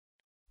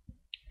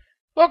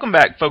Welcome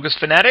back, Focus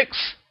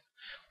Fanatics.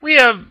 We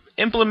have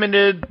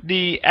implemented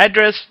the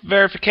Address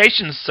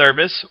Verification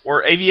Service,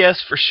 or AVS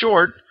for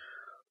short,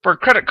 for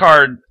credit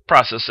card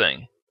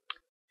processing.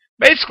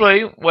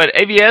 Basically, what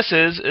AVS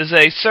is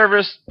a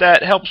service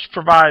that helps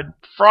provide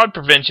fraud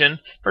prevention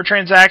for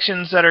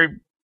transactions that are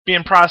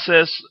being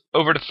processed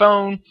over the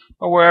phone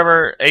or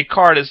wherever a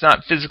card is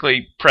not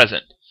physically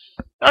present.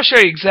 I'll show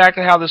you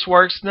exactly how this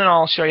works, and then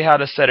I'll show you how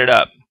to set it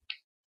up.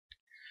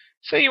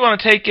 Say you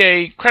want to take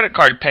a credit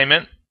card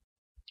payment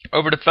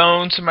over the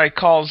phone. Somebody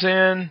calls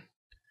in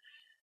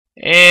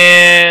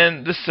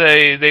and let's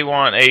say they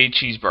want a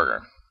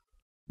cheeseburger.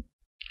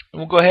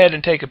 We'll go ahead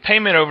and take a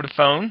payment over the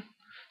phone.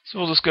 So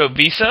we'll just go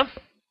Visa.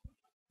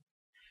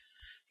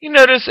 You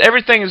notice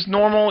everything is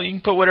normal. You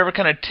can put whatever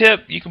kind of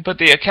tip. You can put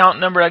the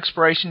account number,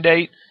 expiration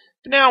date.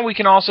 But now we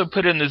can also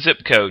put in the zip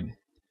code.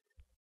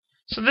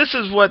 So this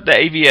is what the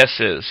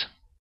AVS is.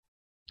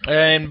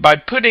 And by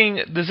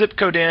putting the zip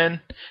code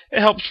in,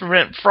 it helps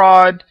prevent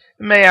fraud.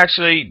 It may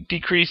actually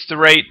decrease the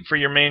rate for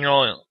your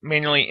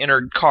manually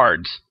entered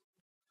cards.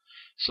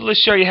 So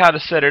let's show you how to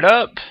set it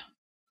up.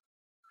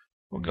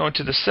 We'll go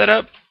into the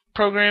setup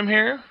program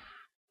here.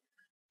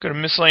 Go to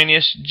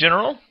Miscellaneous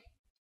General.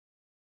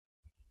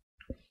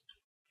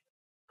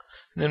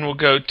 Then we'll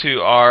go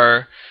to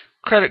our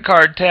Credit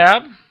Card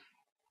tab.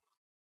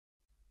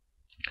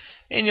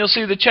 And you'll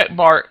see the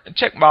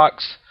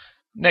checkbox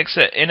next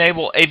to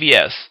Enable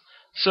AVS.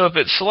 So if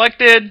it's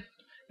selected,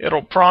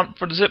 it'll prompt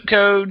for the zip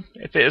code.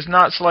 If it is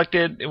not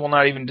selected, it will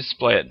not even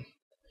display it.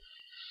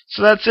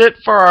 So that's it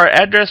for our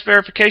address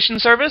verification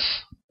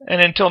service.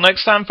 And until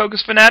next time,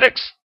 Focus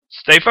Fanatics,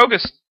 stay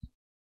focused.